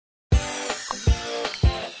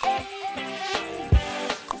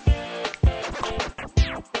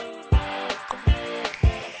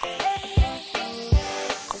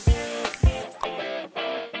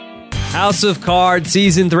House of Cards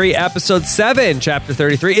Season 3, Episode 7, Chapter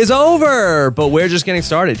 33 is over, but we're just getting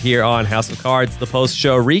started here on House of Cards, the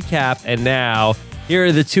post-show recap, and now here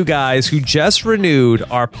are the two guys who just renewed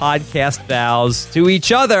our podcast vows to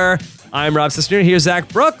each other. I'm Rob Cesternino. Here's Zach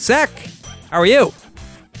Brooks. Zach, how are you?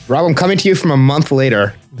 Rob, I'm coming to you from a month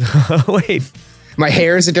later. Wait. My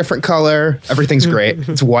hair is a different color. Everything's great.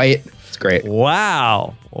 It's white. It's great.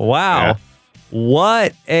 Wow. Yeah.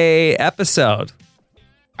 What a episode.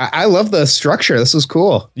 I love the structure. This was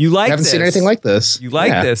cool. You like this? I haven't seen anything like this. You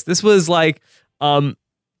like this? This was like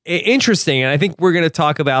interesting, and I think we're going to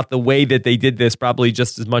talk about the way that they did this probably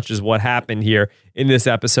just as much as what happened here in this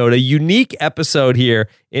episode. A unique episode here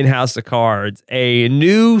in House of Cards. A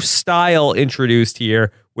new style introduced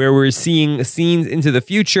here where we're seeing scenes into the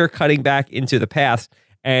future, cutting back into the past.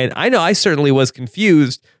 And I know I certainly was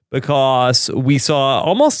confused because we saw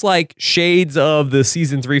almost like shades of the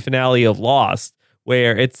season 3 finale of Lost,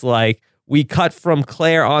 where it's like we cut from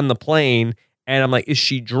Claire on the plane and I'm like, is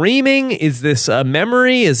she dreaming? Is this a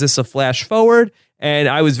memory? Is this a flash forward? And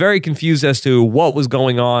I was very confused as to what was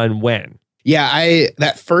going on when. Yeah,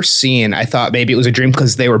 that first scene, I thought maybe it was a dream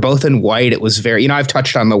because they were both in white. It was very, I've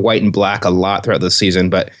touched on the white and black a lot throughout the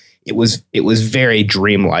season, but it was very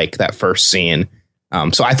dreamlike, that first scene.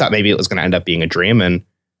 So I thought maybe it was going to end up being a dream. And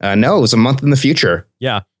no, it was a month in the future.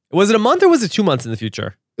 Yeah. Was it a month or was it 2 months in the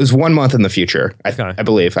future? It was 1 month in the future, I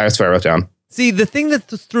believe. That's what I wrote down. See, the thing that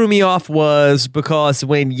threw me off was because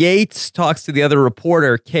when Yates talks to the other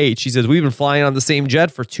reporter, Kate, she says, we've been flying on the same jet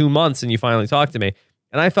for 2 months and you finally talked to me.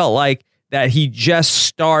 And I felt like that he just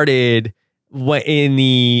started in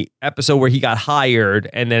the episode where he got hired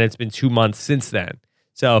and then it's been 2 months since then.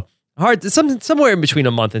 So somewhere in between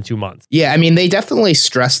a month and 2 months. Yeah, I mean, they definitely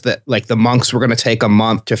stressed that like the monks were going to take a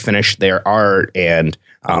month to finish their art, and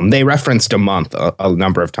they referenced a month a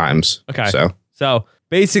number of times. Okay. So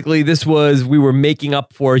basically we were making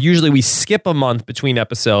up for, usually we skip a month between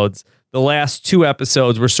episodes. The last 2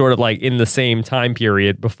 episodes were sort of like in the same time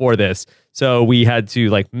period before this. So we had to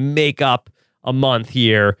like make up a month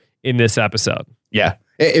here in this episode. Yeah.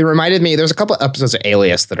 It reminded me, there's a couple of episodes of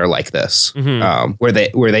Alias that are like this, where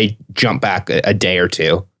they jump back a day or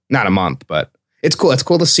two, not a month, but it's cool. It's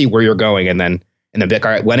cool to see where you're going. And then be like,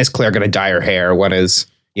 all right, when is Claire going to dye her hair? When are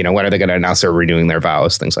they going to announce they're renewing their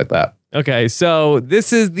vows? Things like that. Okay. So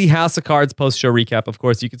this is the House of Cards post-show recap. Of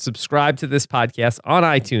course, you can subscribe to this podcast on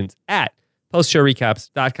iTunes at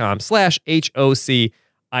postshowrecaps.com/HOC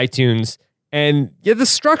iTunes. And yeah, the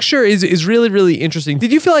structure is really, really interesting.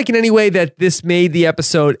 Did you feel like in any way that this made the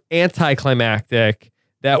episode anticlimactic,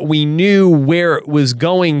 that we knew where it was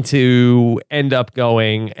going to end up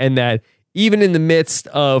going, and that even in the midst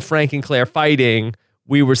of Frank and Claire fighting,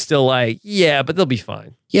 we were still like, yeah, but they'll be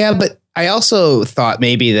fine? Yeah, but I also thought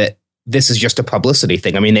maybe that this is just a publicity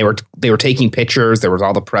thing. I mean, they were taking pictures. There was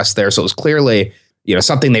all the press there. So it was clearly,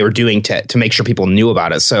 something they were doing to make sure people knew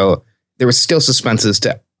about it. So there was still suspense as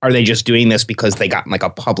to, are they just doing this because they got in like a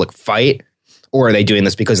public fight, or are they doing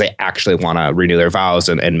this because they actually want to renew their vows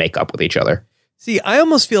and make up with each other? See, I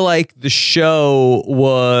almost feel like the show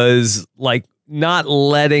was like not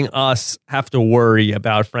letting us have to worry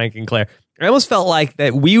about Frank and Claire. I almost felt like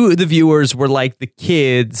that we, the viewers, were like the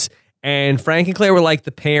kids, and Frank and Claire were like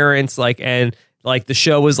the parents, and the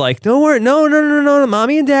show was like, don't worry, no,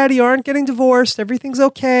 mommy and daddy aren't getting divorced. Everything's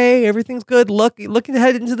okay. Everything's good. Looking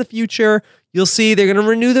ahead into the future. You'll see they're going to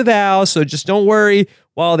renew the vow, so just don't worry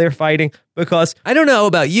while they're fighting. Because I don't know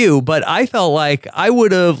about you, but I felt like I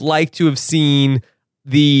would have liked to have seen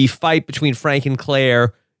the fight between Frank and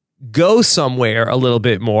Claire go somewhere a little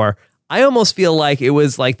bit more. I almost feel like it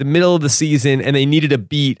was like the middle of the season and they needed a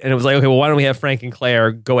beat, and it was like, okay, well, why don't we have Frank and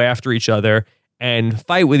Claire go after each other and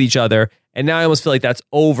fight with each other? And now I almost feel like that's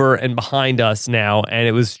over and behind us now, and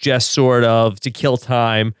it was just sort of to kill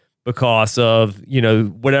time because of,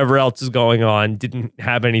 whatever else is going on, didn't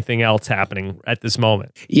have anything else happening at this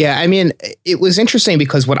moment. Yeah, I mean, it was interesting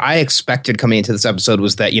because what I expected coming into this episode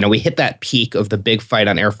was that, we hit that peak of the big fight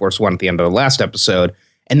on Air Force One at the end of the last episode,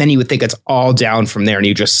 and then you would think it's all down from there, and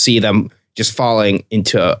you just see them just falling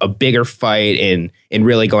into a bigger fight and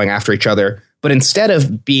really going after each other. But instead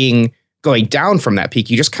of going down from that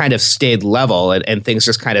peak, you just kind of stayed level and things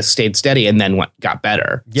just kind of stayed steady and then got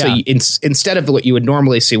better. Yeah. So instead of what you would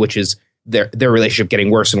normally see, which is their relationship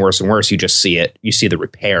getting worse and worse and worse, you just see it. You see the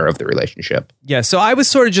repair of the relationship. Yeah. So I was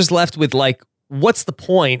sort of just left with like, what's the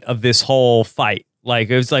point of this whole fight?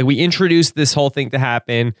 Like, it was like we introduced this whole thing to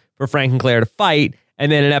happen for Frank and Claire to fight,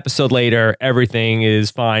 and then an episode later, everything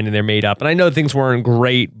is fine and they're made up. And I know things weren't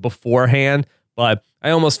great beforehand, but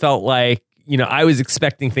I almost felt like, I was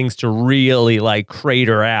expecting things to really like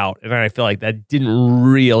crater out, and I feel like that didn't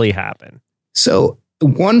really happen. So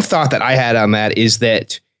one thought that I had on that is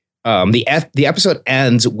that the episode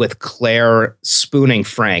ends with Claire spooning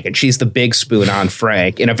Frank, and she's the big spoon on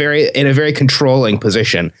Frank in a very controlling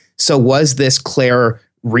position. So was this Claire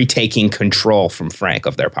retaking control from Frank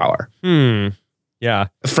of their power? Yeah.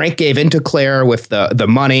 Frank gave in to Claire with the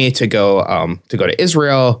money to go to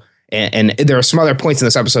Israel. And there are some other points in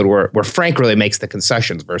this episode where Frank really makes the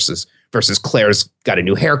concessions versus Claire's got a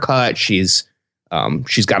new haircut. She's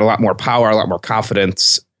got a lot more power, a lot more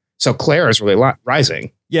confidence. So Claire is really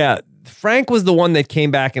rising. Yeah. Frank was the one that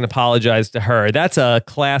came back and apologized to her. That's a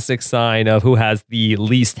classic sign of who has the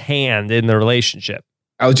least hand in the relationship.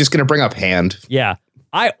 I was just going to bring up hand. Yeah.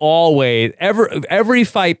 I always, every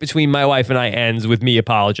fight between my wife and I ends with me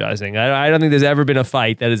apologizing. I don't think there's ever been a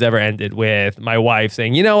fight that has ever ended with my wife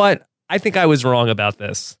saying, you know what? I think I was wrong about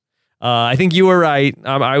this. I think you were right.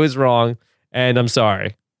 I was wrong, and I'm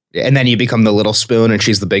sorry. And then you become the little spoon and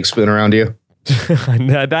she's the big spoon around you.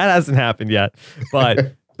 That hasn't happened yet.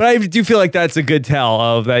 But I do feel like that's a good tell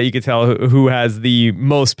of that. You could tell who has the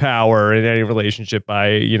most power in any relationship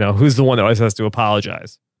by, who's the one that always has to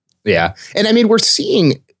apologize. Yeah. And I mean, we're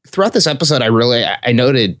seeing throughout this episode, I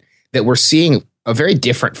noted that we're seeing a very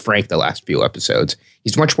different Frank the last few episodes.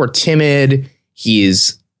 He's much more timid. He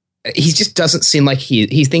just doesn't seem like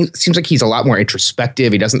seems like he's a lot more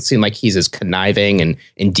introspective. He doesn't seem like he's as conniving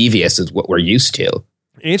and devious as what we're used to.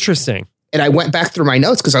 Interesting. And I went back through my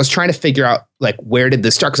notes because I was trying to figure out like where did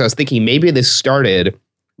this start? Because I was thinking maybe this started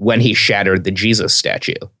when he shattered the Jesus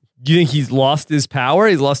statue. Do you think he's lost his power?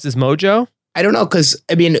 He's lost his mojo? I don't know, because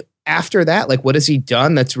I mean, after that, like, what has he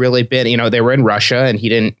done that's really been, they were in Russia and he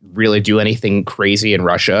didn't really do anything crazy in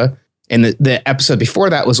Russia. And the episode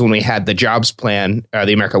before that was when we had the jobs plan,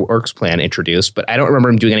 the America Works plan introduced, but I don't remember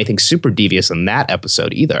him doing anything super devious in that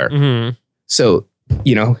episode either. Mm-hmm. So,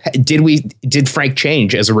 did Frank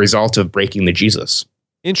change as a result of breaking the Jesus?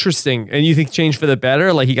 Interesting. And you think change for the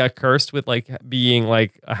better? Like he got cursed with like being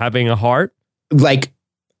like having a heart? Like,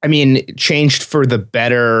 I mean, changed for the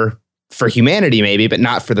better for humanity, maybe, but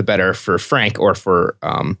not for the better for Frank or for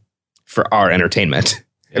our entertainment.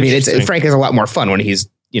 I mean, Frank is a lot more fun when he's,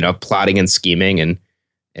 plotting and scheming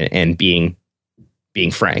and being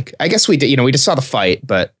Frank. I guess we did, we just saw the fight,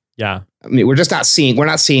 but yeah, I mean, we're not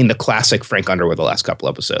seeing the classic Frank Underwood the last couple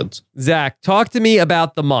episodes. Zach, talk to me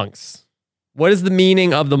about the monks. What is the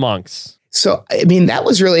meaning of the monks? So, I mean, that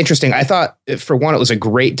was really interesting. I thought, for one, it was a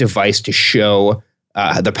great device to show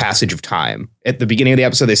the passage of time. At the beginning of the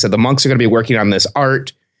episode, they said the monks are going to be working on this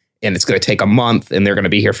art and it's going to take a month and they're going to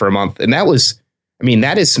be here for a month. And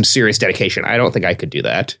that is some serious dedication. I don't think I could do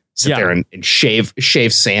that. Sit there and shave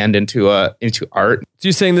sand into art. So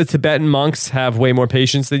you're saying the Tibetan monks have way more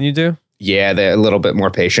patience than you do? Yeah, they're a little bit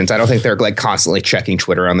more patient. I don't think they're like constantly checking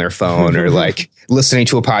Twitter on their phone or like listening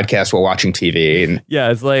to a podcast while watching TV. And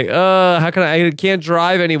yeah, it's like, how can I can't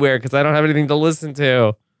drive anywhere because I don't have anything to listen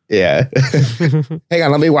to. Yeah. Hang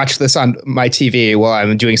on, let me watch this on my TV while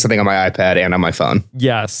I'm doing something on my iPad and on my phone.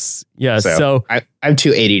 Yes. So I'm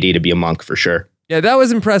too ADD to be a monk for sure. Yeah, that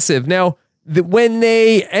was impressive. Now, when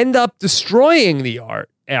they end up destroying the art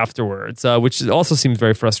afterwards, which also seems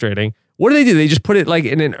very frustrating, what do? They just put it like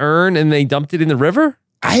in an urn and they dumped it in the river?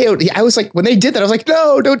 I was like, when they did that, I was like,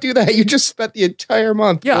 no, don't do that. You just spent the entire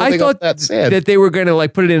month. Yeah, I thought that they were going to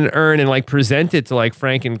like put it in an urn and like present it to like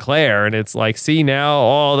Frank and Claire. And it's like, see, now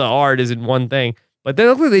all the art is in one thing. But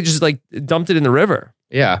then they just like dumped it in the river.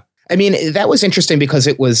 Yeah. I mean, that was interesting because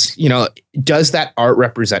it was, does that art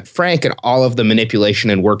represent Frank and all of the manipulation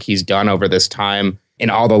and work he's done over this time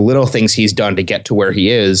and all the little things he's done to get to where he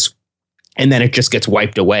is? And then it just gets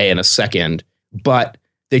wiped away in a second. But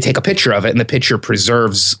they take a picture of it and the picture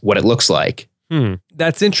preserves what it looks like.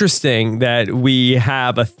 That's interesting that we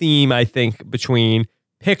have a theme, I think, between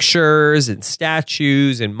pictures and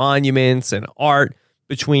statues and monuments and art.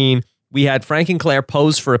 We had Frank and Claire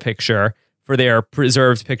pose for a picture for their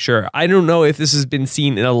preserved picture. I don't know if this has been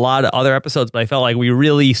seen in a lot of other episodes, but I felt like we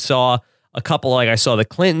really saw a couple, like I saw the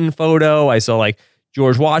Clinton photo, I saw like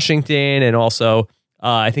George Washington, and also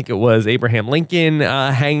I think it was Abraham Lincoln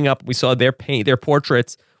hanging up. We saw their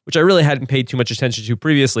portraits, which I really hadn't paid too much attention to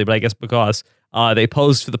previously, but I guess because they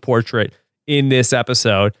posed for the portrait in this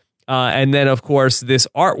episode. And then, of course, this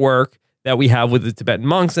artwork that we have with the Tibetan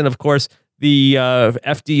monks, and of course, the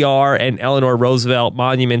FDR and Eleanor Roosevelt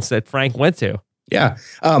monuments that Frank went to. Yeah,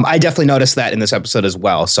 I definitely noticed that in this episode as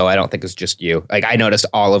well. So I don't think it's just you. Like, I noticed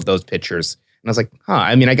all of those pictures. And I was like,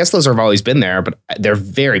 I mean, I guess those have always been there, but they're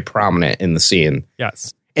very prominent in the scene.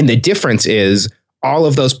 Yes. And the difference is all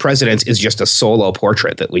of those presidents is just a solo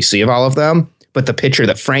portrait that we see of all of them. But the picture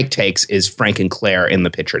that Frank takes is Frank and Claire in the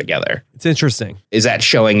picture together. It's interesting. Is that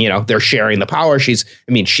showing, they're sharing the power? She's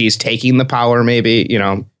taking the power maybe,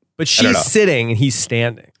 But she's sitting and he's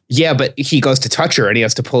standing. Yeah, but he goes to touch her and he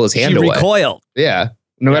has to pull his hand away. She recoiled. Yeah.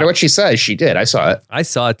 No matter what she says, she did. I saw it. I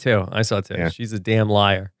saw it too. Yeah. She's a damn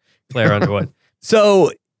liar, Claire Underwood.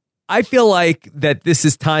 So I feel like that this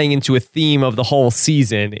is tying into a theme of the whole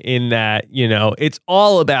season in that, it's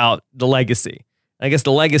all about the legacy. I guess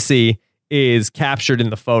the legacy is captured in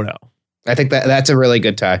the photo. I think that's a really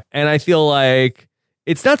good tie. And I feel like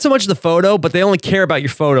it's not so much the photo, but they only care about your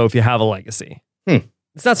photo if you have a legacy.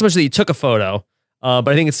 It's not so much that you took a photo, but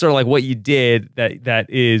I think it's sort of like what you did that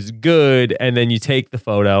is good, and then you take the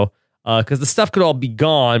photo because the stuff could all be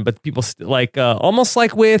gone, but people almost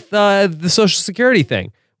like with the Social Security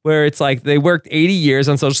thing, where it's like they worked 80 years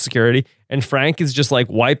on Social Security, and Frank is just like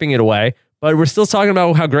wiping it away. But we're still talking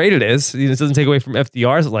about how great it is. It doesn't take away from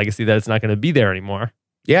FDR's legacy that it's not going to be there anymore.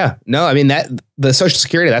 Yeah. No, I mean, that the Social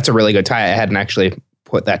Security, that's a really good tie. I hadn't actually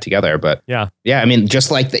put that together, but yeah. I mean, just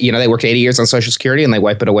like, they worked 80 years on Social Security and they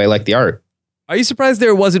wipe it away like the art. Are you surprised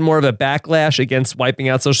there wasn't more of a backlash against wiping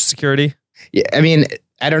out Social Security? Yeah. I mean,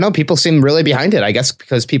 I don't know. People seem really behind it. I guess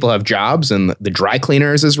because people have jobs and the dry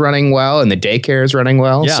cleaners is running well and the daycare is running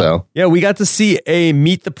well. Yeah. So yeah, we got to see a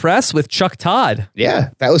Meet the Press with Chuck Todd.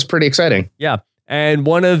 Yeah, that was pretty exciting. Yeah. And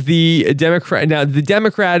one of the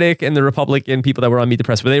Democratic and the Republican people that were on Meet the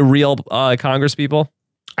Press, were they real Congress people?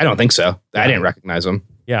 I don't think so. I didn't recognize them.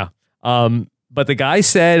 Yeah. But the guy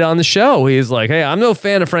said on the show, he's like, hey, I'm no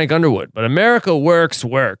fan of Frank Underwood, but America works.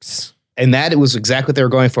 And that was exactly what they were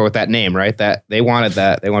going for with that name, right? That they wanted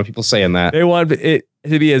that. They wanted people saying that. They wanted it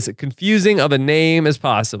to be as confusing of a name as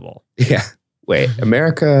possible. Yeah. Wait,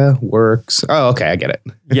 America works. Oh, okay. I get it.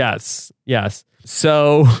 Yes.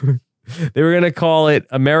 So they were going to call it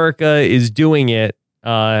America is Doing It.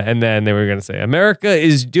 And then they were going to say America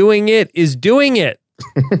is doing it. Oh,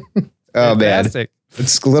 Fantastic. Man.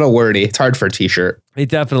 It's a little wordy. It's hard for a t-shirt. It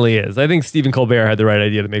definitely is. I think Stephen Colbert had the right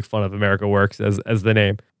idea to make fun of America Works as the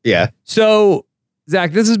name. Yeah. So,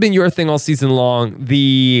 Zach, this has been your thing all season long.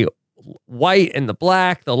 The white and the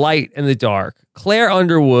black, the light and the dark. Claire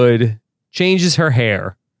Underwood changes her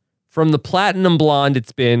hair from the platinum blonde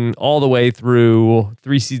it's been all the way through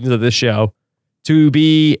 3 seasons of this show to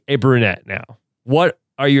be a brunette now. What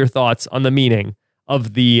are your thoughts on the meaning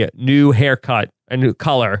of the new haircut and new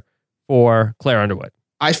color for Claire Underwood?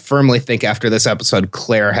 I firmly think after this episode,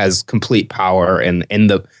 Claire has complete power, and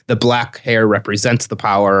the black hair represents the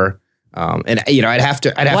power. And I'd have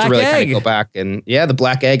to really kind of go back and the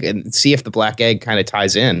black egg and see if the black egg kind of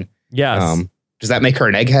ties in. Yes. Does that make her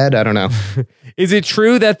an egghead? I don't know. Is it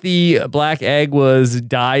true that the black egg was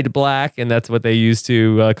dyed black and that's what they used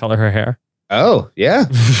to color her hair? Oh, yeah.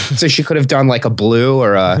 So she could have done like a blue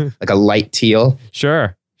or like a light teal.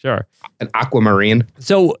 Sure. An aquamarine.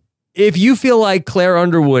 So if you feel like Claire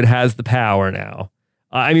Underwood has the power now,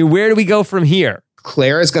 where do we go from here?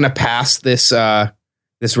 Claire is going to pass this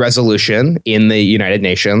resolution in the United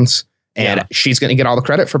Nations, and she's going to get all the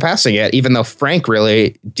credit for passing it, even though Frank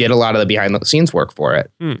really did a lot of the behind the scenes work for it.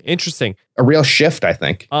 Interesting. A real shift, I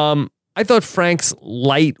think. I thought Frank's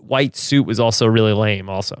light white suit was also really lame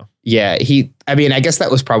also. Yeah, I guess that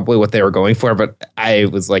was probably what they were going for, but I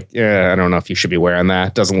was like, I don't know if you should be wearing that.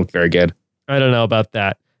 It doesn't look very good. I don't know about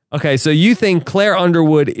that. Okay, so you think Claire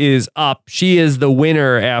Underwood is up. She is the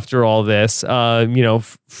winner after all this.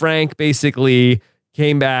 Frank basically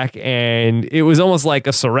came back and it was almost like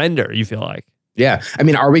a surrender, you feel like. Yeah.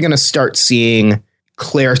 Are we going to start seeing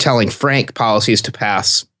Claire telling Frank policies to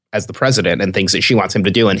pass as the president and things that she wants him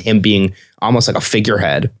to do, and him being almost like a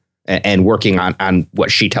figurehead and working on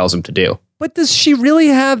what she tells him to do? But does she really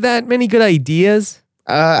have that many good ideas?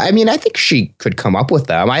 I think she could come up with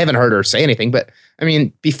them. I haven't heard her say anything, but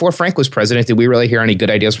before Frank was president, did we really hear any good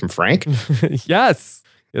ideas from Frank? Yes,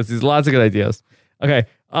 there's lots of good ideas. Okay.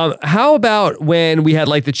 How about when we had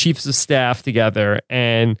like the chiefs of staff together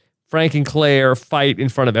and Frank and Claire fight in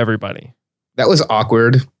front of everybody? That was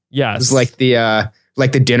awkward. Yes. It was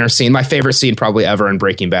like the dinner scene. My favorite scene probably ever in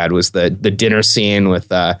Breaking Bad was the dinner scene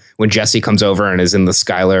with when Jesse comes over and is in the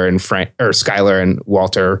Skyler and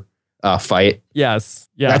Walter fight. Yes.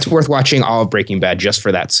 Yeah. That's worth watching all of Breaking Bad just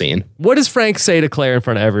for that scene. What does Frank say to Claire in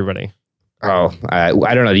front of everybody? Oh, I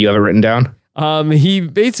don't know. Do you have it written down? He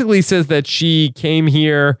basically says that she came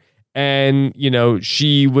here and,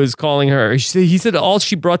 she was calling her. He said all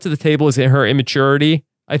she brought to the table is her immaturity,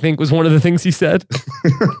 I think was one of the things he said.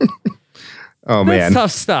 Oh, man. That's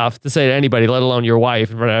tough stuff to say to anybody, let alone your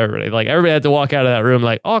wife in front of everybody. Like, everybody had to walk out of that room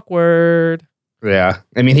like, awkward. Yeah.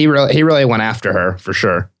 I mean, he really went after her for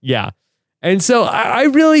sure. Yeah. And so I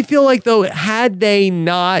really feel like, though, had they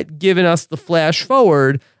not given us the flash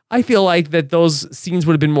forward, I feel like that those scenes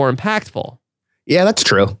would have been more impactful. Yeah, that's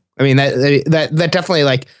true. I mean, that definitely,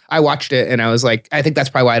 like, I watched it and I was like, I think that's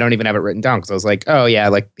probably why I don't even have it written down, because I was like, oh yeah,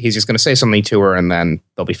 like he's just going to say something to her and then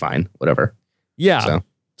they'll be fine, whatever. Yeah. So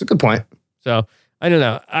it's a good point. So I don't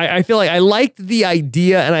know. I feel like I liked the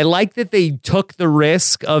idea, and I like that they took the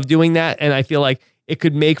risk of doing that. And I feel like it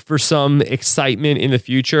could make for some excitement in the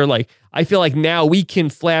future. Like, I feel like now we can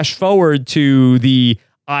flash forward to the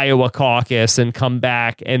Iowa caucus and come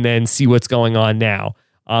back and then see what's going on now.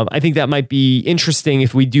 I think that might be interesting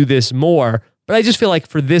if we do this more. But I just feel like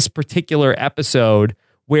for this particular episode,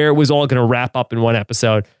 where it was all going to wrap up in one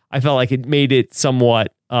episode, I felt like it made it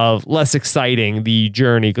somewhat less exciting, the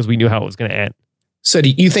journey, because we knew how it was going to end. So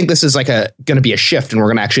do you think this is like going to be a shift and we're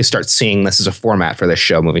going to actually start seeing this as a format for this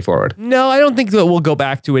show moving forward? No, I don't think that we'll go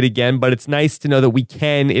back to it again, but it's nice to know that we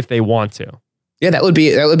can if they want to. Yeah, that would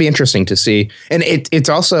be interesting to see. And it's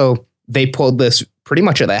also, they pulled this pretty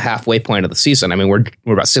much at that halfway point of the season. I mean, we're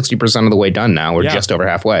about 60% of the way done now. We're just over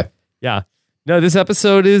halfway. Yeah. No, this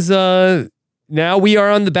episode is now we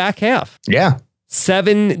are on the back half. Yeah.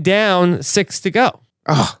 7 down, 6 to go.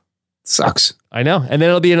 Oh, sucks. I know. And then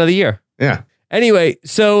it'll be another year. Yeah. Anyway,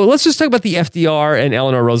 so let's just talk about the FDR and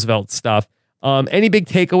Eleanor Roosevelt stuff. Any big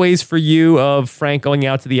takeaways for you of Frank going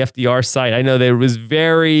out to the FDR site? I know there was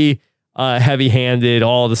very heavy-handed,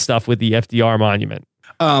 all the stuff with the FDR monument.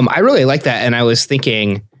 I really like that. And I was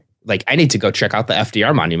thinking, like, I need to go check out the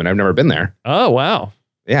FDR monument. I've never been there. Oh, wow.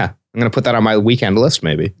 Yeah. I'm going to put that on my weekend list,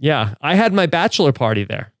 maybe. Yeah. I had my bachelor party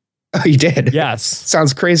there. Oh, you did? Yes.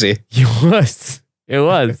 Sounds crazy. It was. It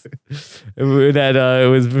was. It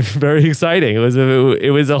was very exciting. It was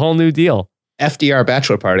a whole new deal. FDR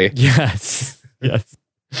bachelor party. Yes. Yes.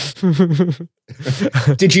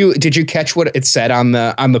 Did you catch what it said on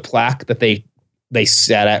the plaque that they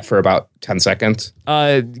sat at for about 10 seconds?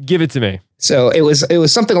 Give it to me. So it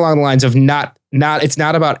was something along the lines of it's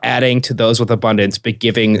not about adding to those with abundance, but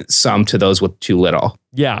giving some to those with too little.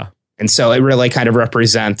 Yeah. And so it really kind of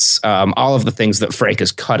represents all of the things that Frank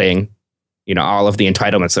is cutting, all of the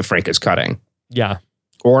entitlements that Frank is cutting. Yeah.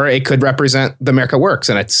 Or it could represent the America Works,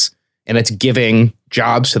 and it's giving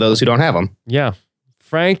jobs to those who don't have them. Yeah.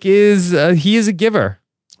 Frank is he is a giver.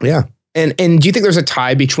 Yeah. And do you think there's a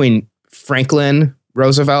tie between Franklin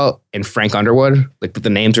Roosevelt and Frank Underwood? Like, the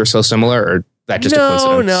names are so similar, or that just a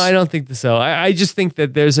coincidence? No, I don't think so. I just think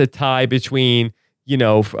that there's a tie between,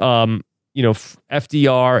 FDR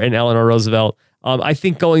and Eleanor Roosevelt. I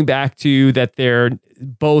think going back to that, they're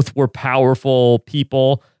both were powerful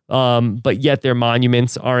people, but yet their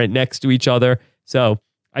monuments aren't next to each other. So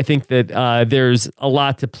I think that there's a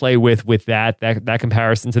lot to play with that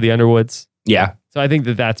comparison to the Underwoods. Yeah. So I think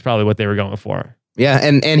that that's probably what they were going for. Yeah,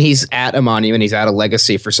 and he's at a monument. He's at a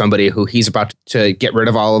legacy for somebody who he's about to get rid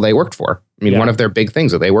of all they worked for. I mean, one of their big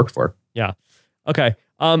things that they worked for. Yeah. Okay.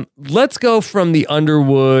 Let's go from the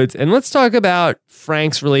Underwoods and let's talk about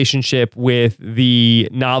Frank's relationship with the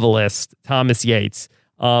novelist Thomas Yates.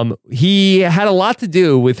 He had a lot to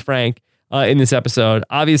do with Frank in this episode.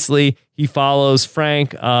 Obviously, he follows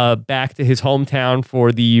Frank back to his hometown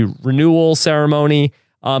for the renewal ceremony.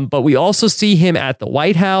 But we also see him at the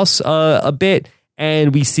White House a bit,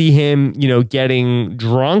 and we see him, getting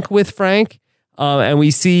drunk with Frank. And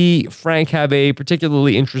we see Frank have a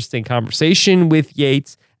particularly interesting conversation with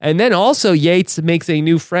Yates. And then also Yates makes a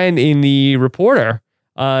new friend in the reporter,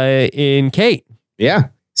 in Kate. Yeah.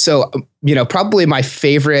 So, probably my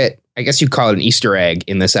favorite, I guess you'd call it an Easter egg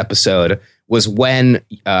in this episode, was when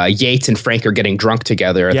Yates and Frank are getting drunk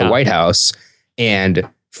together at the White House. And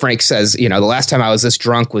Frank says, the last time I was this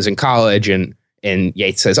drunk was in college. And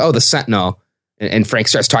Yates says, oh, the Sentinel. And Frank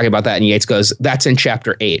starts talking about that. And Yates goes, that's in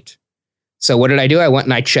chapter 8. So what did I do? I went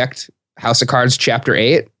and I checked House of Cards chapter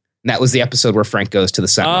 8. And that was the episode where Frank goes to the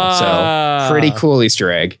Sentinel. So pretty cool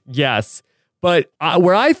Easter egg. Yes. But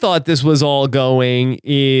where I thought this was all going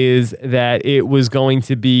is that it was going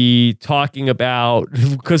to be talking about,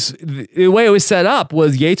 because the way it was set up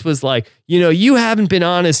was Yates was like, you haven't been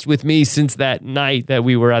honest with me since that night that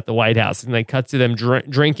we were at the White House. And they cut to them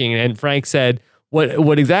drinking. And Frank said,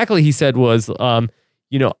 what exactly he said was, and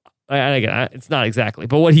again, it's not exactly,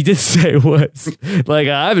 but what he did say was, like,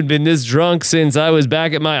 I haven't been this drunk since I was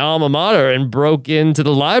back at my alma mater and broke into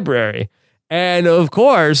the library. And of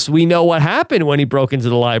course, we know what happened when he broke into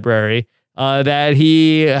the library, that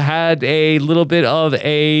he had a little bit of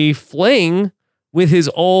a fling with his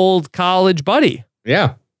old college buddy.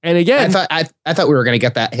 Yeah. And again, I thought we were going to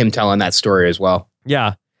get him telling that story as well.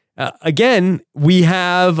 Yeah. again, we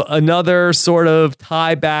have another sort of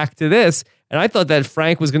tie back to this. And I thought that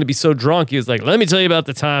Frank was going to be so drunk. He was like, let me tell you about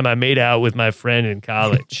the time I made out with my friend in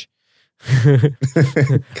college.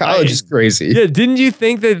 College is crazy. Yeah. Didn't you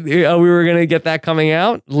think that we were going to get that coming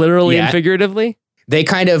out literally and figuratively? They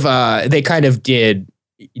kind of did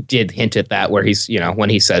hint at that where he's, when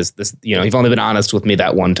he says this, you've only been honest with me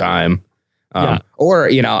that one time. Or,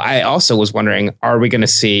 I also was wondering, are we going to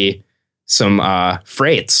see some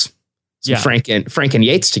Freights, Frank and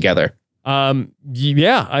Yates together? I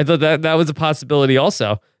thought that was a possibility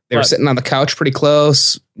also. They were sitting on the couch pretty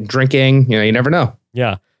close, drinking, you never know.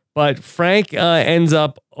 Yeah. But Frank ends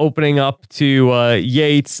up opening up to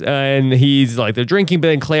Yates, and he's like, they're drinking, but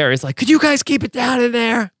then Claire is like, could you guys keep it down in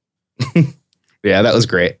there? Yeah, that was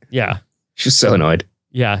great. Yeah. She's so annoyed.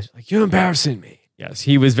 Yeah. She's like, you're embarrassing me. Yes.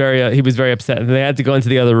 He was very upset, and they had to go into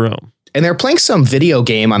the other room. And they're playing some video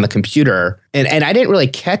game on the computer, and I didn't really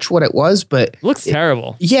catch what it was, but it looks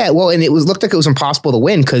terrible. Yeah, well, and looked like it was impossible to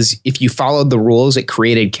win because if you followed the rules, it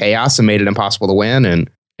created chaos and made it impossible to win. And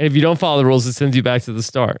if you don't follow the rules, it sends you back to the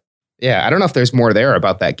start. Yeah, I don't know if there's more there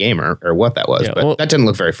about that game or what that was, but that didn't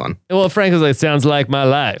look very fun. Well, Frank was like, sounds like my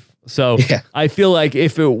life. So I feel like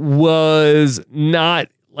if it was not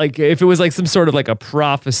like, if it was like some sort of like a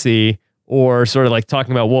prophecy or sort of like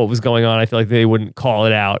talking about what was going on, I feel like they wouldn't call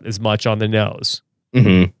it out as much on the nose.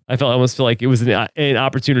 Mm-hmm. I almost feel like it was an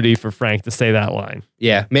opportunity for Frank to say that line.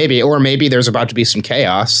 Yeah, maybe. Or maybe there's about to be some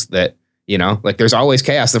chaos that, like there's always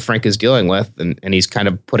chaos that Frank is dealing with, and he's kind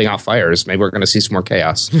of putting out fires. Maybe we're going to see some more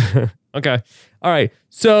chaos. Okay. All right.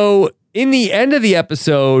 So in the end of the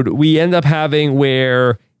episode, we end up having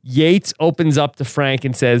where Yates opens up to Frank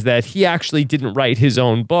and says that he actually didn't write his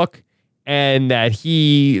own book, and that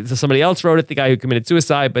somebody else wrote it, the guy who committed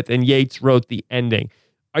suicide, but then Yates wrote the ending.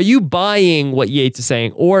 Are you buying what Yates is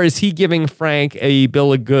saying, or is he giving Frank a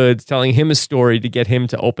bill of goods, telling him a story to get him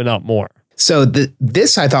to open up more? So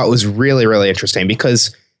this I thought was really, really interesting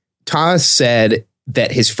because Thomas said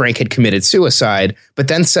that his Frank had committed suicide, but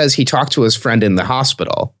then says he talked to his friend in the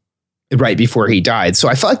hospital right before he died. So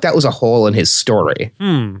I felt like that was a hole in his story.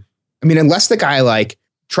 I mean, unless the guy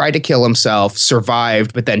tried to kill himself,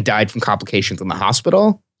 survived, but then died from complications in the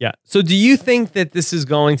hospital. Yeah. So do you think that this is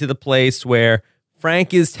going to the place where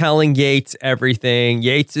Frank is telling Yates everything,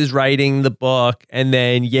 Yates is writing the book, and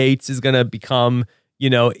then Yates is going to become,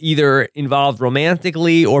 either involved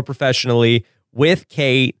romantically or professionally with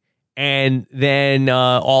Kate, and then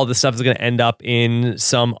all the stuff is going to end up in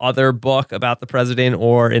some other book about the president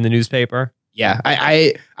or in the newspaper? Yeah,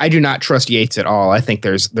 I do not trust Yates at all. I think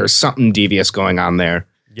there's something devious going on there.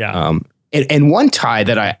 Yeah. And one tie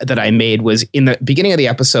that I made was in the beginning of the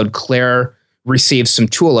episode, Claire receives some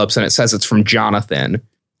tulips, and it says it's from Jonathan,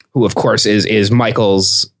 who of course is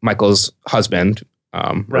Michael's husband,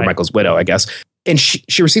 or Michael's widow, I guess. And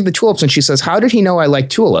she received the tulips, and she says, "How did he know I like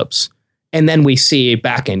tulips?" And then we see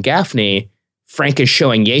back in Gaffney, Frank is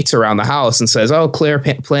showing Yates around the house and says, "Oh, Claire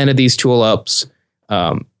planted these tulips."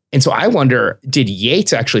 And so I wonder, did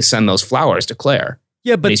Yates actually send those flowers to Claire?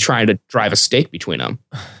 Yeah, but he's trying to drive a stake between them.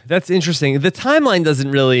 That's interesting. The timeline doesn't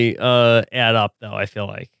really add up, though, I feel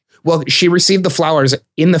like. Well, she received the flowers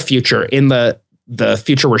in the future, in the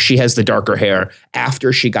future where she has the darker hair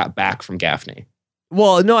after she got back from Gaffney.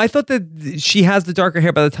 Well, no, I thought that she has the darker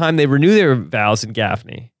hair by the time they renew their vows in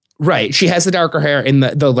Gaffney. Right. She has the darker hair in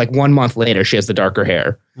the 1 month later. She has the darker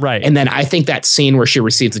hair. Right. And then I think that scene where she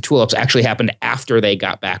receives the tulips actually happened after they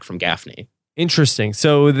got back from Gaffney. Interesting.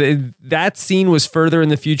 So that scene was further in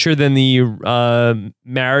the future than the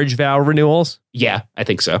marriage vow renewals? Yeah, I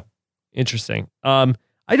think so. Interesting. I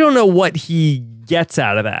don't know what he gets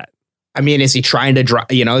out of that. I mean, is he trying to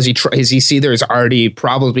is he see there's already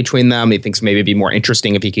problems between them? He thinks maybe it'd be more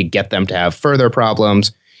interesting if he could get them to have further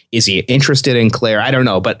problems. Is he interested in Claire? I don't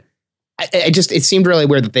know. But it seemed really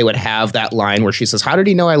weird that they would have that line where she says, "How did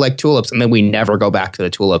he know I like tulips?" And then we never go back to the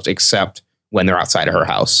tulips except when they're outside of her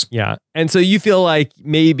house. Yeah. And so you feel like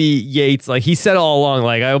maybe Yates, he said all along,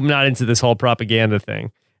 I'm not into this whole propaganda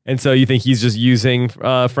thing. And so you think he's just using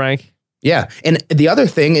Frank? Yeah. And the other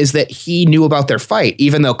thing is that he knew about their fight,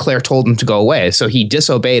 even though Claire told him to go away. So he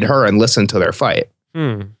disobeyed her and listened to their fight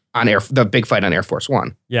on the big fight on Air Force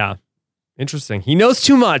One. Yeah. Interesting. He knows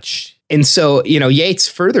too much. And so, Yates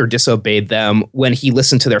further disobeyed them when he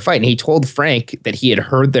listened to their fight. And he told Frank that he had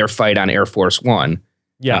heard their fight on Air Force One.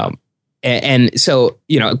 Yeah. And so,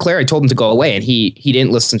 Claire had told him to go away, and he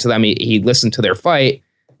didn't listen to them. He listened to their fight.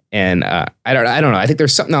 And I don't know. I think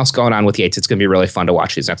there's something else going on with Yates. It's going to be really fun to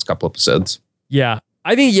watch these next couple episodes. Yeah.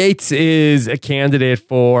 I think Yates is a candidate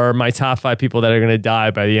for my top 5 people that are going to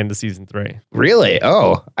die by the end of season 3. Really?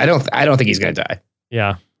 Oh, I don't think he's going to die.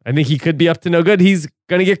 Yeah. I think he could be up to no good. He's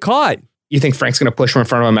going to get caught. You think Frank's going to push him in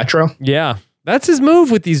front of a metro? Yeah. That's his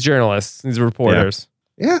move with these journalists, these reporters.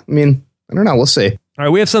 Yeah, I mean, I don't know. We'll see. All right,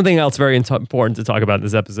 we have something else very important to talk about in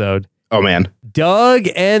this episode. Oh, man. Doug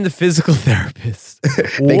and the physical therapist.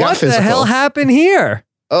 What the hell happened here?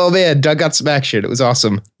 Oh, man. Doug got some action. It was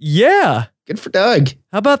awesome. Yeah. Good for Doug.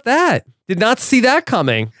 How about that? Did not see that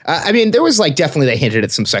coming. I mean, there was like definitely they hinted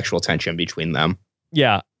at some sexual tension between them.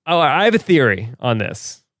 Yeah. Oh, I have a theory on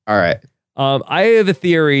this. All right. I have a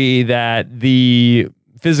theory that the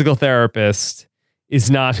physical therapist is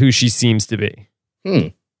not who she seems to be.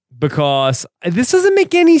 Because this doesn't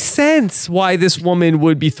make any sense why this woman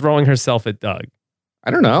would be throwing herself at Doug.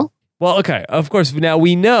 I don't know. Well, okay. Of course, now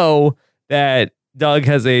we know that Doug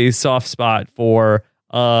has a soft spot for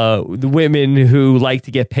the women who like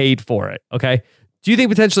to get paid for it. Okay. Do you think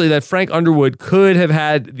potentially that Frank Underwood could have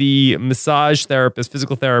had the massage therapist,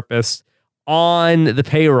 physical therapist on the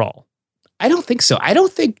payroll? I don't think so. I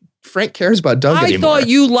don't think Frank cares about Doug anymore. I thought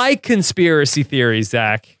you like conspiracy theories,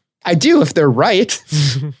 Zach. I do if they're right.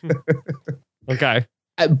 Okay.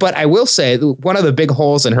 But I will say one of the big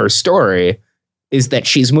holes in her story is that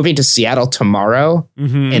she's moving to Seattle tomorrow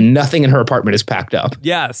and nothing in her apartment is packed up.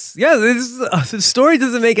 Yes. Yeah. The story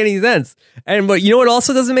doesn't make any sense. And but you know what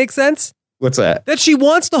also doesn't make sense? What's that? That she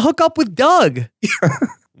wants to hook up with Doug.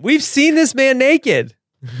 We've seen this man naked.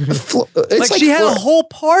 Like she had a whole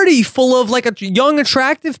party full of like young,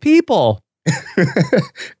 attractive people.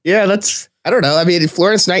 Yeah, I don't know. I mean,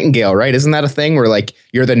 Florence Nightingale, right? Isn't that a thing where like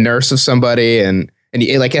you're the nurse of somebody and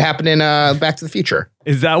like it happened in Back to the Future?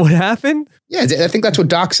 Is that what happened? Yeah, I think that's what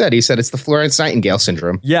Doc said. He said it's the Florence Nightingale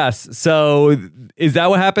syndrome. Yes. So is that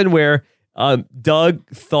what happened where Doug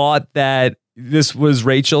thought that this was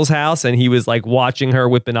Rachel's house and he was like watching her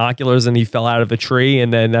with binoculars and he fell out of a tree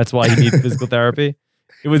and then that's why he needed physical therapy?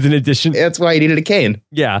 It was an addition. That's why he needed a cane.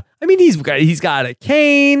 Yeah. I mean, he's got a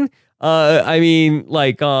cane. I mean,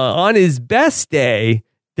 like on his best day,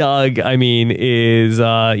 Doug, I mean, is,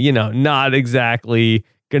 not exactly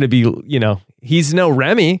going to be, he's no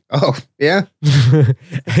Remy. Oh, yeah.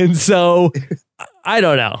 And so I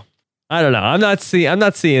don't know. I'm not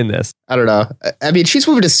seeing this. I don't know. I mean, she's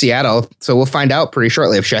moving to Seattle, so we'll find out pretty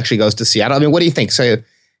shortly if she actually goes to Seattle. I mean, what do you think? So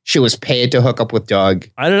she was paid to hook up with Doug.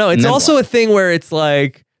 I don't know. It's also a thing where it's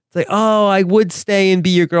like, oh, I would stay and be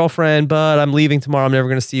your girlfriend, but I'm leaving tomorrow. I'm never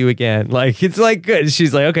going to see you again. Like, it's like good.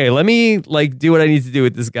 She's like, okay, let me like do what I need to do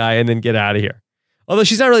with this guy and then get out of here. Although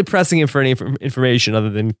she's not really pressing him for any information other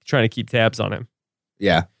than trying to keep tabs on him.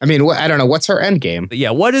 Yeah. I mean, I don't know. What's her end game? But yeah.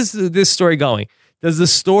 What is this story going? Does the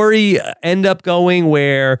story end up going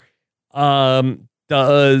where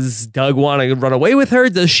does Doug want to run away with her?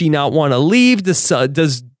 Does she not want to leave?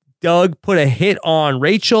 Does Doug put a hit on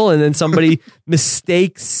Rachel and then somebody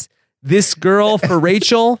mistakes this girl for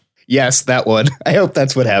Rachel? Yes, that would. I hope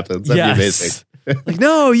that's what happens. That'd be amazing. Like,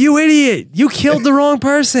 no, you idiot. You killed the wrong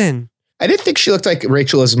person. I didn't think she looked like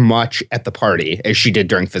Rachel as much at the party as she did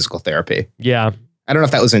during physical therapy. Yeah. I don't know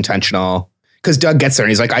if that was intentional. Because Doug gets there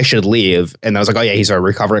and he's like, I should leave. And I was like, oh, yeah, he's a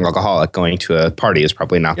recovering alcoholic. Going to a party is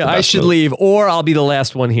probably not the best I should move. leave or I'll be the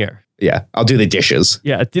last one here. Yeah, I'll do the dishes.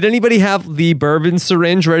 Yeah. Did anybody have the bourbon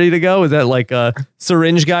syringe ready to go? Is that like a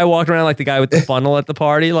syringe guy walking around like the guy with the funnel at the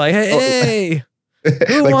party? Like, hey,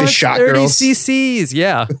 who like wants the shot 30 girls? cc's?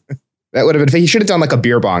 Yeah. That would have been, he should have done like a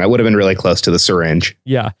beer bong. I would have been really close to the syringe.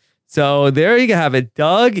 Yeah. So there you have it.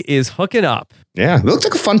 Doug is hooking up. Yeah, it looks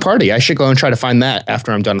like a fun party. I should go and try to find that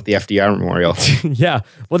after I'm done at the FDR Memorial. Yeah.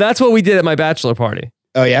 Well, that's what we did at my bachelor party.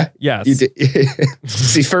 Oh, yeah? Yes. You did.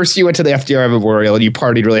 See, first you went to the FDR Memorial and you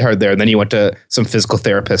partied really hard there. And then you went to some physical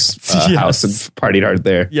therapist's house and partied hard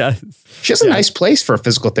there. Yes. She has a nice place for a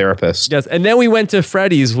physical therapist. Yes. And then we went to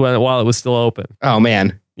Freddy's while it was still open. Oh,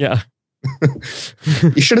 man. Yeah.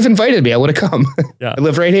 You should have invited me. I would have come. Yeah. I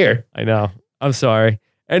live right here. I know. I'm sorry.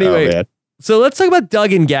 Anyway, so let's talk about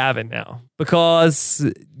Doug and Gavin now, because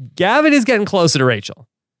Gavin is getting closer to Rachel.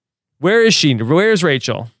 Where is she? Where is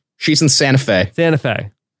Rachel? She's in Santa Fe. Santa Fe.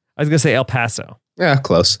 I was going to say El Paso. Yeah,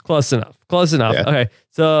 close. Close enough. Yeah. Okay.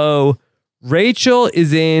 So Rachel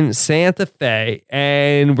is in Santa Fe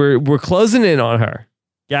and we're closing in on her.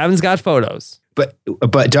 Gavin's got photos. But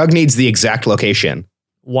Doug needs the exact location.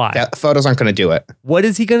 Why? Photos aren't going to do it. What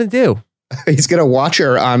is he going to do? He's going to watch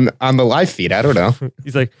her on the live feed. I don't know.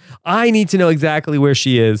 He's like, I need to know exactly where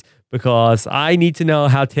she is because I need to know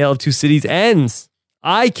how Tale of Two Cities ends.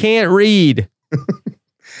 I can't read.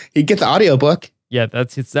 He'd get the audiobook. Yeah,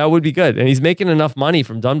 that would be good. And he's making enough money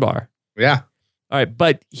from Dunbar. Yeah. All right.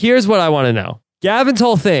 But here's what I want to know. Gavin's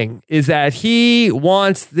whole thing is that he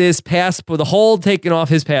wants this passport, the hold taken off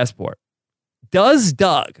his passport. Does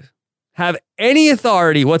Doug have any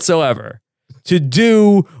authority whatsoever to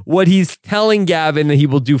do what he's telling Gavin that he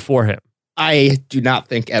will do for him. I do not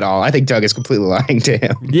think at all. I think Doug is completely lying to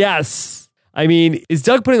him. Yes. I mean, is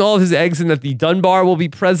Doug putting all of his eggs in that the Dunbar will be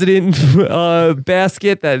president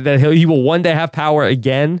basket, that he will one day have power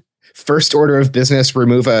again? First order of business,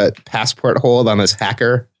 remove a passport hold on this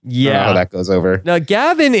hacker. Yeah. I don't know how that goes over. Now,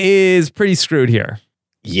 Gavin is pretty screwed here.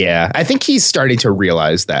 Yeah, I think he's starting to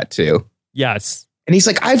realize that too. Yes. And he's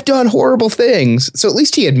like, I've done horrible things. So at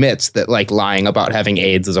least he admits that like lying about having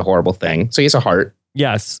AIDS is a horrible thing. So he has a heart.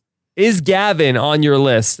 Yes. Is Gavin on your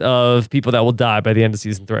list of people that will die by the end of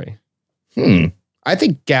season 3? I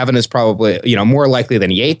think Gavin is probably, more likely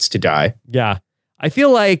than Yates to die. Yeah. I feel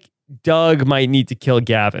like Doug might need to kill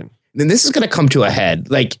Gavin. Then this is going to come to a head.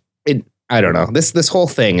 I don't know. This whole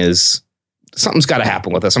thing is, something's got to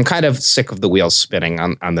happen with us. I'm kind of sick of the wheels spinning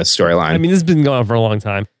on this storyline. I mean, this has been going on for a long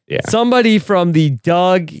time. Yeah. Somebody from the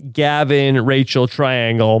Doug, Gavin, Rachel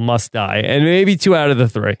triangle must die. And maybe 2 out of the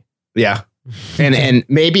 3. Yeah. And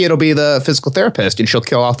maybe it'll be the physical therapist and she'll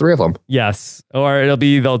kill all 3 of them. Yes. Or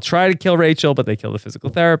they'll try to kill Rachel, but they kill the physical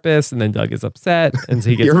therapist, and then Doug is upset, and so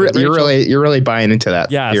he gets you're really buying into that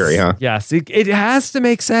theory, huh? Yes. It has to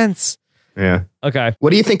make sense. Yeah. Okay. What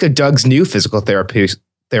do you think of Doug's new physical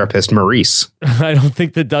therapist, Maurice? I don't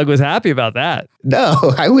think that Doug was happy about that. No,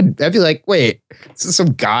 I'd be like, wait, so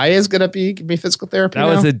some guy is gonna give me physical therapy? That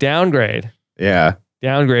was a downgrade. Yeah.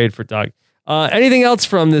 Downgrade for Doug. Anything else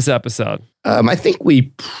from this episode? I think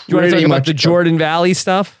we you want to talk about the Jordan Valley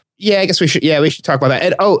stuff? Yeah, I guess we should. Yeah, we should talk about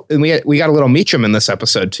that. And we got a little Meacham in this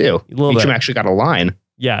episode too. Meacham actually got a line.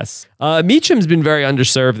 Yes, Meacham's been very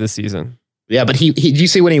underserved this season. Yeah, but he did you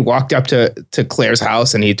see when he walked up to Claire's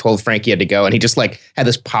house and he told Frank he had to go, and he just like had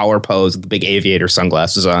this power pose with the big aviator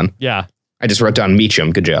sunglasses on. Yeah. I just wrote down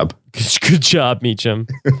Meacham. Good job. Good job, Meacham.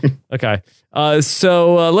 Okay.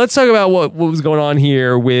 So let's talk about what was going on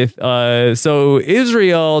here with so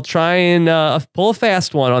Israel trying pull a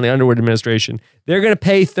fast one on the Underwood administration. They're going to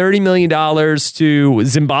pay $30 million to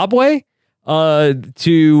Zimbabwe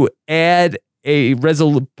to add a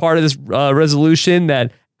part of this resolution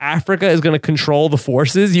that Africa is going to control the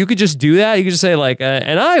forces. You could just do that. You could just say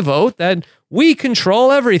and I vote that we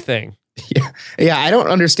control everything. Yeah. I don't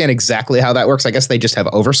understand exactly how that works. I guess they just have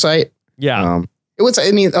oversight. Yeah.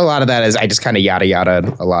 A lot of that is I just kind of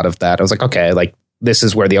yada a lot of that. I was like, okay, like this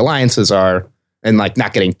is where the alliances are, and like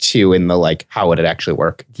not getting too in the how would it actually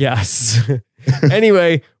work? Yes.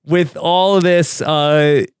 Anyway, with all of this,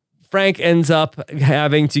 Frank ends up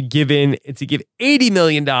having to give $80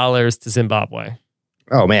 million to Zimbabwe.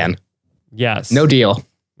 Oh man. Yes. No deal.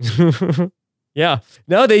 Yeah.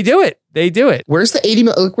 No, they do it. Where's the 80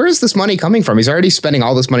 million? Where's this money coming from? He's already spending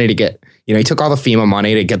all this money to get, he took all the FEMA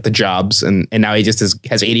money to get the jobs, and now he just has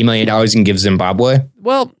 $80 million and gives Zimbabwe.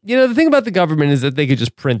 Well, the thing about the government is that they could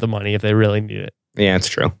just print the money if they really need it. Yeah, it's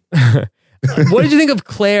true. What did you think of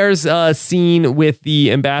Claire's scene with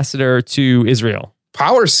the ambassador to Israel?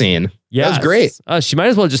 Power scene. Yeah, that was great. She might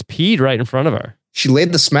as well have just peed right in front of her. She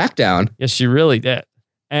laid the smack down. Yes, she really did.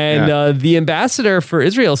 And the ambassador for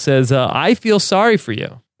Israel says, I feel sorry for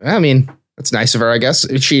you. I mean, that's nice of her, I guess.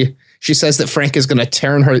 She says that Frank is going to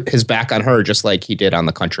turn his back on her just like he did on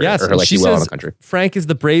the country. Yes, or like he will on the country. Frank is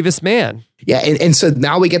the bravest man. Yeah, and so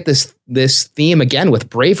now we get this theme again with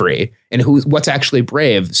bravery, and what's actually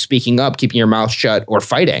brave. Speaking up, keeping your mouth shut, or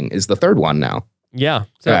fighting is the third one now. Yeah.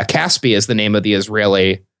 So, Caspi is the name of the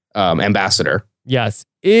Israeli ambassador. Yes.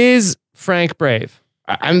 Is Frank brave?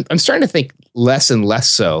 I'm starting to think less and less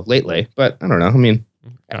so lately, but I don't know. I mean,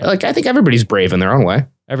 I think everybody's brave in their own way.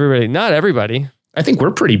 Not everybody. I think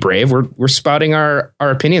we're pretty brave. We're spouting our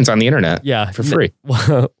opinions on the internet for free.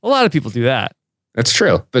 A lot of people do that. That's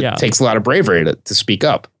true, but it takes a lot of bravery to speak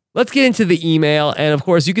up. Let's get into the email. And of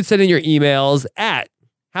course, you can send in your emails at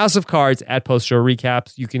houseofcards@postshow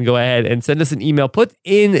recaps. You can go ahead and send us an email. Put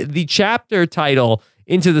in the chapter title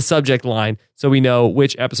into the subject line so we know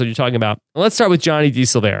which episode you're talking about. And let's start with Johnny D.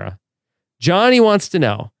 Silvera. Johnny wants to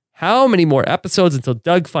know, how many more episodes until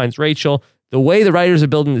Doug finds Rachel? The way the writers are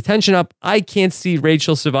building the tension up, I can't see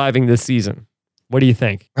Rachel surviving this season. What do you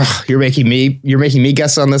think? You're making me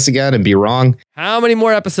guess on this again and be wrong. How many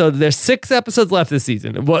more episodes? There's 6 episodes left this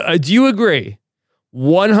season. Do you agree?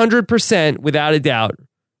 100% without a doubt,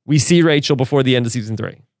 we see Rachel before the end of season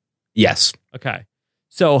 3. Yes. Okay.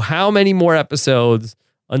 So how many more episodes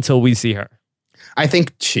until we see her? I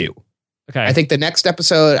think 2. Okay. I think the next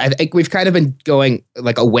episode, I think we've kind of been going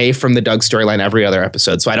away from the Doug storyline every other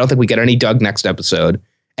episode. So I don't think we get any Doug next episode.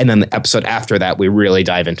 And then the episode after that, we really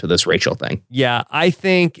dive into this Rachel thing. Yeah, I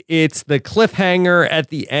think it's the cliffhanger at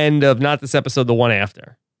the end of not this episode, the one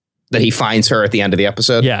after. that he finds her at the end of the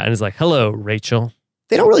episode. Yeah, and it's like, hello, Rachel.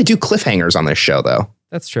 They don't really do cliffhangers on this show, though.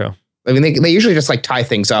 That's true. I mean, they usually just like tie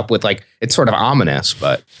things up with like, it's sort of ominous,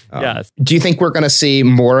 but yes. Do you think we're going to see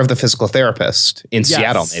more of the physical therapist in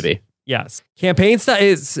Seattle, maybe? Yes. Campaign style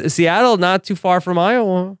is Seattle, not too far from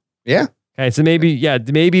Iowa. Yeah. Okay, so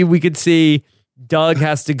maybe we could see Doug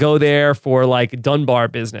has to go there for like Dunbar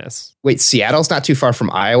business. Wait, Seattle's not too far from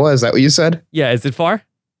Iowa? Is that what you said? Yeah, is it far?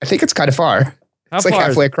 I think it's kind of far. It's like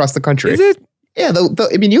halfway across the country. Is it? Yeah,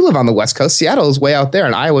 I mean, you live on the West Coast. Seattle is way out there,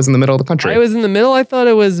 and Iowa's in the middle of the country. Iowa's in the middle? I thought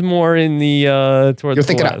it was more in the towards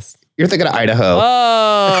the west. You're thinking of Idaho.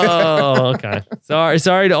 Oh, okay.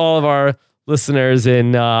 Sorry to all of our listeners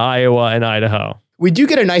in Iowa and Idaho. We do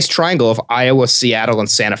get a nice triangle of Iowa, Seattle, and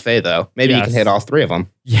Santa Fe, though. Maybe you can hit all three of them.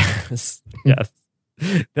 Yes.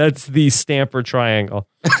 That's the Stamper Triangle.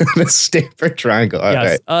 The Stamper Triangle. All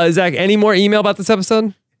yes. right. Zach, any more email about this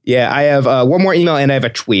episode? Yeah, I have one more email, and I have a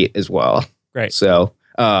tweet as well. Great. So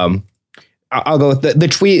I'll go with the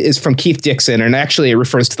tweet is from Keith Dixon, and actually it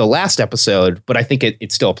refers to the last episode, but I think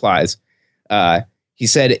it still applies. He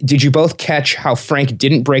said, "Did you both catch how Frank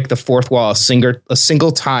didn't break the fourth wall a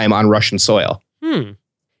single time on Russian soil?"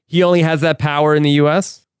 He only has that power in the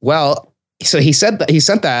U.S.? Well, so he sent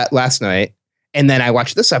that last night, and then I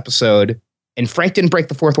watched this episode, and Frank didn't break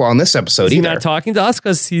the fourth wall in this episode either. He's not talking to us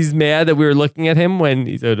because he's mad that we were looking at him when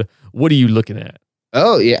he said, "What are you looking at?"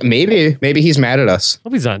 Oh, yeah, maybe he's mad at us.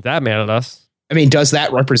 Hope he's not that mad at us. I mean, does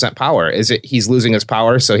that represent power? Is it he's losing his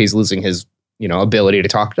power, so he's losing his, ability to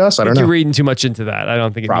talk to us? I don't know. You're reading too much into that. I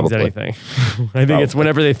don't think it means anything. I think it's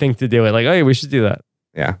whenever they think to do it, like, oh, yeah, we should do that.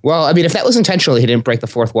 Yeah. Well, I mean, if that was intentional, he didn't break the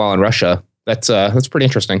fourth wall in Russia. That's pretty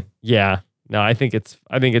interesting. Yeah. No, I think it's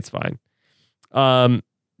fine.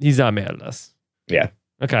 He's not mad at us. Yeah.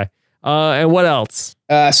 Okay. And what else?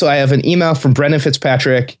 So I have an email from Brendan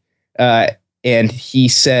Fitzpatrick. And he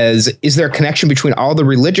says, is there a connection between all the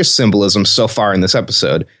religious symbolism so far in this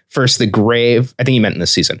episode? First, the grave. I think he meant in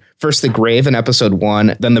this season. First, the grave in episode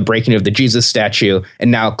 1, then the breaking of the Jesus statue,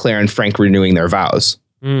 and now Claire and Frank renewing their vows.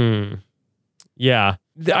 Yeah.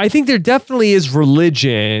 I think there definitely is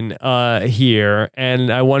religion here.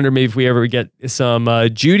 And I wonder maybe if we ever get some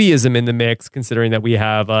Judaism in the mix, considering that we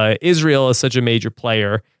have Israel as such a major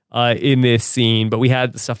player in this scene, but we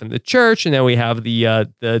had the stuff in the church, and then we have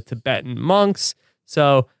the Tibetan monks.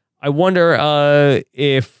 So I wonder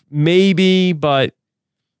if maybe, but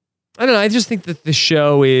I don't know. I just think that the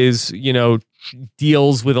show is,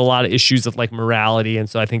 deals with a lot of issues of like morality, and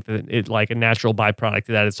so I think that it like a natural byproduct of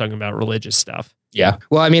that is talking about religious stuff. Yeah.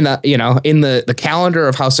 Well, I mean, in the calendar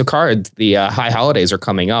of House of Cards, the high holidays are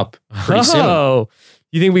coming up pretty soon. Oh,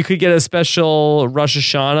 you think we could get a special Rosh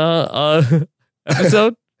Hashanah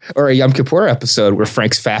episode? Or a Yom Kippur episode where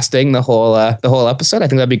Frank's fasting the whole episode? I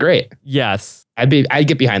think that'd be great. Yes. I'd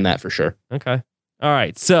get behind that for sure. Okay. All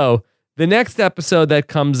right. So the next episode that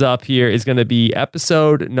comes up here is going to be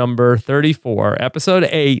episode number 34, episode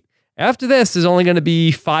 8. After this, there's only going to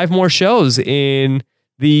be 5 more shows in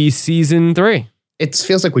the season 3. It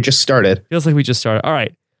feels like we just started. All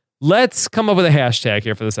right. Let's come up with a hashtag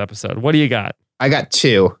here for this episode. What do you got? I got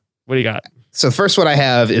 2. What do you got? So the first one I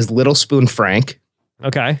have is Little Spoon Frank.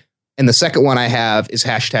 Okay. And the second one I have is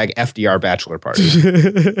hashtag FDR Bachelor Party.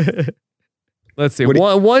 Let's see.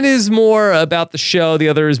 One is more about the show. The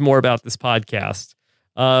other is more about this podcast.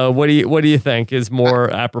 What do you think is more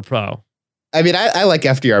apropos? I mean, I like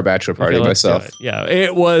FDR Bachelor Party myself. Yeah,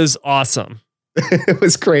 it was awesome. It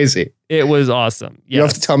was crazy. It was awesome. Yes. You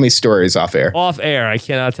have to tell me stories off air. Off air. I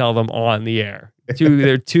cannot tell them on the air.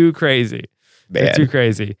 They're too crazy. Man. They're too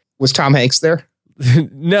crazy. Was Tom Hanks there?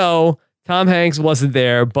 No. Tom Hanks wasn't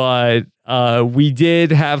there, but we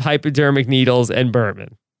did have hypodermic needles and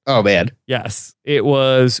bourbon. Oh, man. Yes, it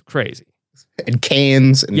was crazy. And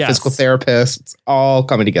canes and physical therapists all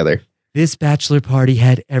coming together. This bachelor party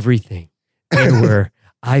had everything. There were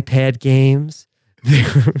iPad games.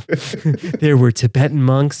 There were Tibetan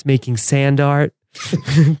monks making sand art.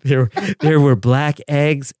 There were black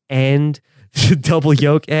eggs and double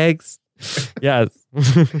yolk eggs. Yes.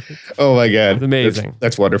 Oh, my God. It's amazing.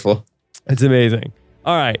 That's wonderful. It's amazing.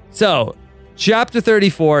 All right. So chapter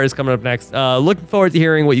 34 is coming up next. Looking forward to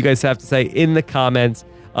hearing what you guys have to say in the comments.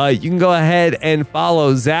 You can go ahead and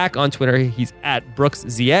follow Zach on Twitter. He's at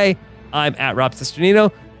BrooksZA. I'm at Rob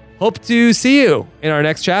Cesternino. Hope to see you in our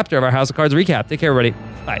next chapter of our House of Cards recap. Take care, everybody.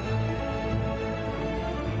 Bye.